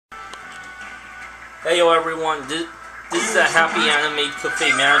Hey yo everyone, this is a Happy Anime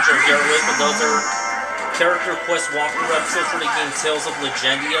Cafe Manager here with another character quest walkthrough episode for the game Tales of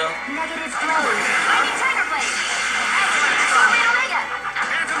Legendia. Negative blows. Tiger blade.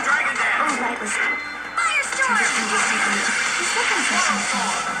 Phantom dragon dance. Oh, right was Firestorm. He's looking for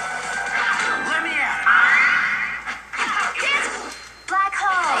something. Let me at it. Black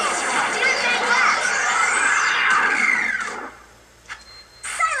hole. Demon Fang Blast.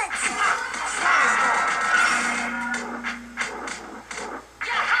 Silence.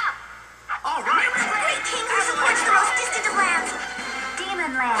 All right. Great King who supports the most distant of lands.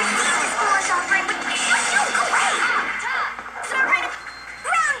 Demon land. This foolish offering would no away. Start right.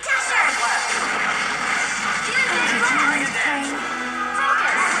 Ground Dasher. Demon Fang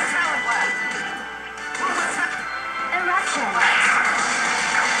Blast. Eruption.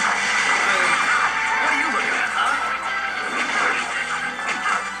 What are you looking at, huh?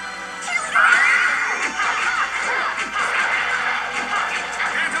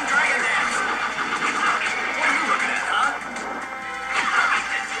 Phantom dragon dance. What are you looking at, huh?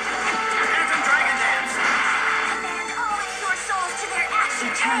 Phantom dragon dance. Command all your souls to their action.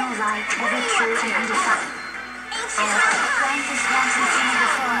 Eternal light, ever true and undefiled. Ancient Francis wants to see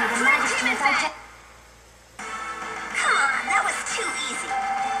before me the majesty of thy death. Come on, that was too easy.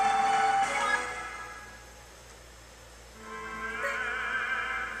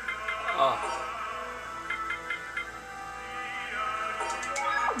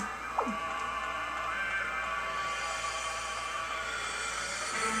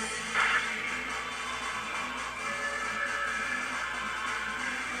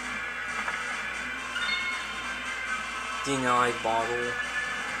 Denied bottle.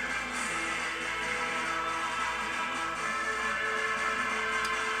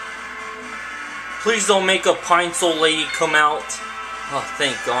 Please don't make a Pine Soul Lady come out. Oh,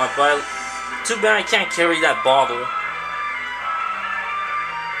 thank God. But too bad I can't carry that bottle.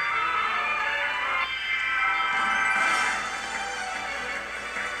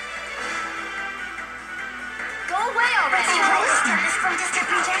 Go away already! Darkness from distant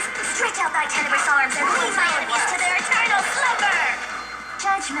regions, stretch out thy tenebrous arms and lead my enemies to their eternal slumber!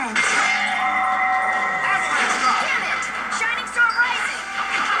 Judgment! Avalanche drop! Damn it! Shining storm rising!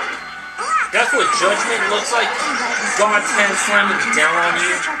 That's what judgment looks like. God's hand slamming down on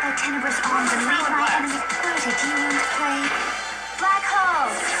you. Stretch out thy tenebrous arms and lead my enemies. What is it? Do you want to play? Black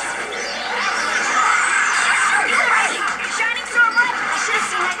hole! Rising! Shining storm rising! I should have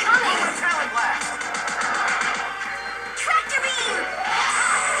seen that coming! Talon blast! Tractor beam!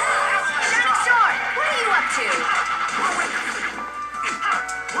 Shining sword! What are you up to? Whirlwind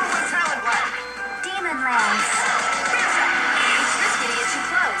Talon blast! Demon lands! It's risky to get too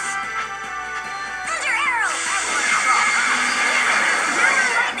close. Thunder arrow!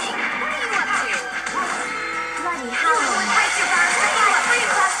 Lightning! What are you up to? Bloody howling! Break your bars! What are you up to?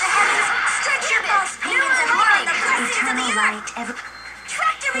 Across the heavens! Stretch your false pinions and mark the blessings of the earth! Ever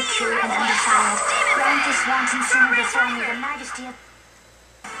Tractor beam! True and undefiled. Grant this wanton sinner before me the majesty of...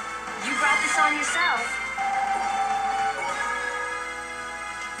 You brought this on yourself.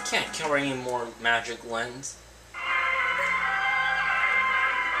 Can't carry any more magic lens.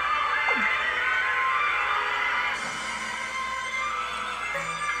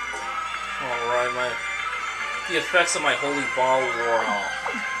 Alright, the effects of my holy ball wore off.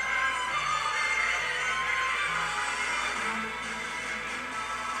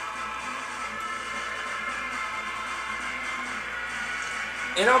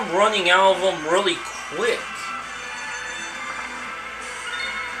 And I'm running out of them really quick.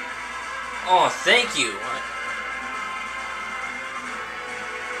 Oh, thank you.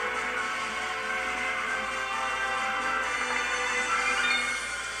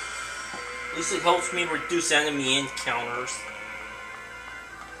 At least it helps me reduce enemy encounters.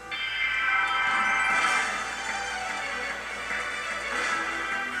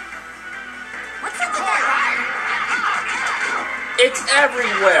 What's up with that? It's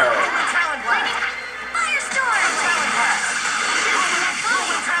everywhere! Firestorm!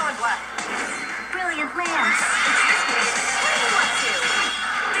 Brilliant lance. What are you up to?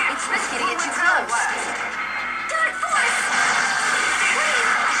 It's risky to get too close. Dark force! What are you?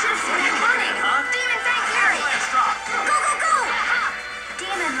 I should have seen that coming. Demon Fang Fury! Go, go, go!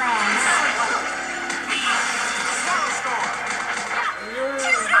 Demon lance. Swallow storm!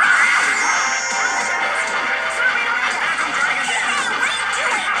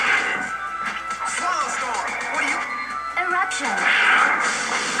 Eruption.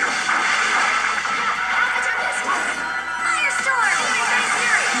 Firestorm!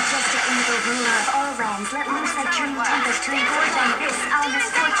 Majestic evil ruler of all lands, let loose thy churning tempest to engulf and hiss our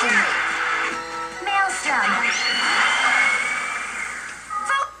misfortune. May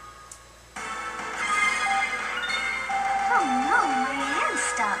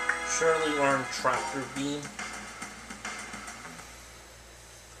tractor beam.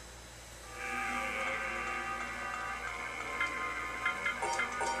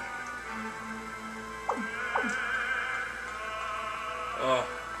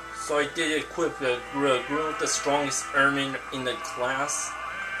 So I did equip the Groom, the strongest airman in the class.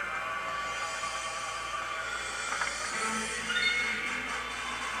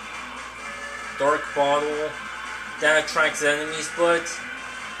 Dark bottle that attracts enemies, but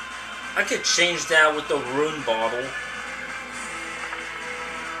I could change that with the rune bottle.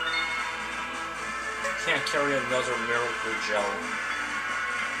 Can't carry another miracle gel.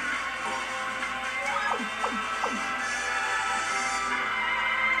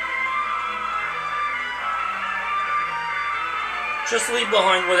 Just leave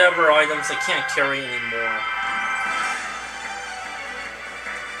behind whatever items I can't carry anymore.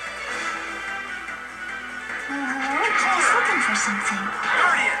 He's looking for something.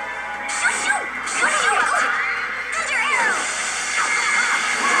 Hurry it! Shoot! Shoot! What are you up to? Use your arrow!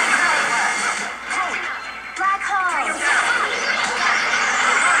 Black hole!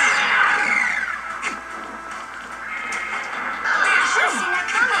 Should have seen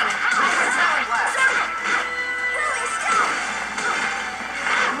that coming! Rolling stone!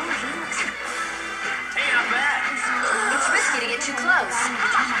 Hey, not bad! It's risky to get too close.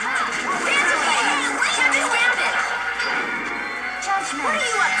 Dance away! Understand it! Judgment! What are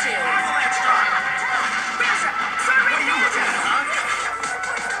you up to? Avalanche drop!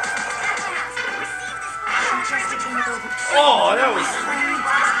 Oh, that was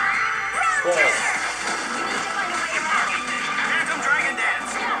balls. Phantom Dragon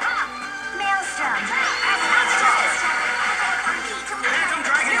Dance! Maelstrom! Phantom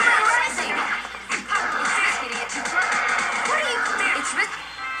Dragon Dance! It's risky to get too close. What are you? It's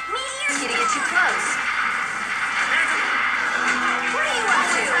risky to get too close. What are you up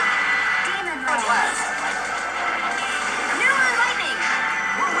to? Demon Blast! New Moon Lightning!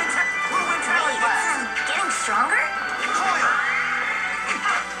 Whirlwind Talon Blast! Getting stronger? Coil!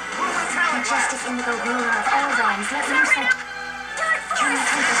 Whirlwind Talon Blast! Majestic Indigo ruler of all realms, let loose the Turn the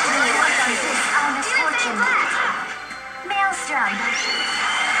tempest to the earth and this our misfortune. Maelstrom!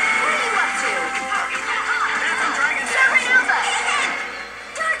 What are you up to? Phantom Dragon Dance! Sovereign Alpha!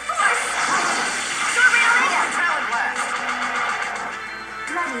 Dark Force! Sovereign Omega! Talon Blast!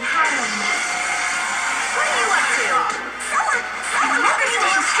 Bloody Howling! What are you up to? Someone never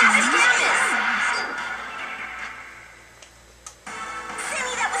stays Captain Canvas!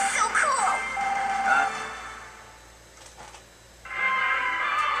 Sammy, that was so cool!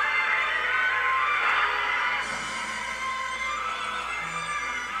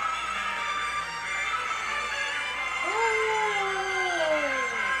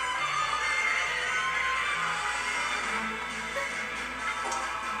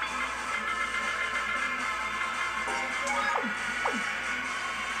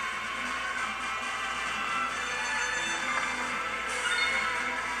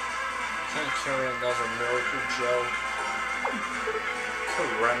 Can't carry another miracle gel.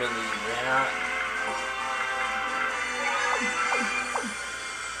 Could remedy that.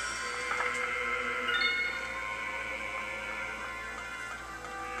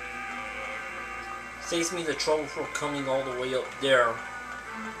 Saves me the trouble for coming all the way up there.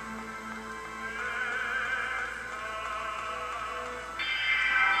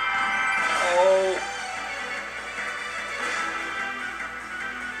 Oh.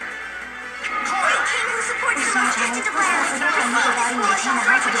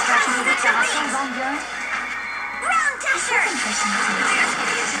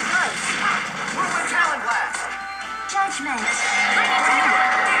 Whirlwind Talon Blast! Judgment! It's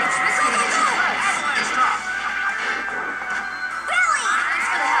risky to get too close! Avalanche drop! Rally! Thanks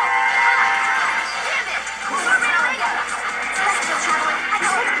for the help. Damn it! Sovereign Omega! Celestial Traveler!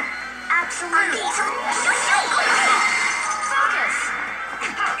 Absolutely! Focus!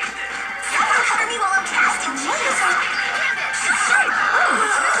 Someone cover me while I'm casting Jesus! Damn it!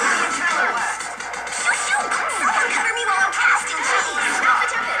 Whirlwind Talon Blast! Someone cover me while I'm casting Jesus! Stop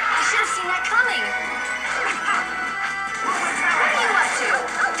it! I should have seen that coming! Whirlwind What Talon are you Blast! up to?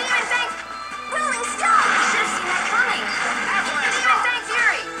 Oh, Demon Fang! Rolling Stone! I should have seen that coming! Avalanche Demon drop! Fang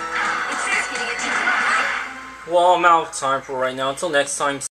Fury! It's risky to get too close. Well, I'm out of time for right now. Until next time.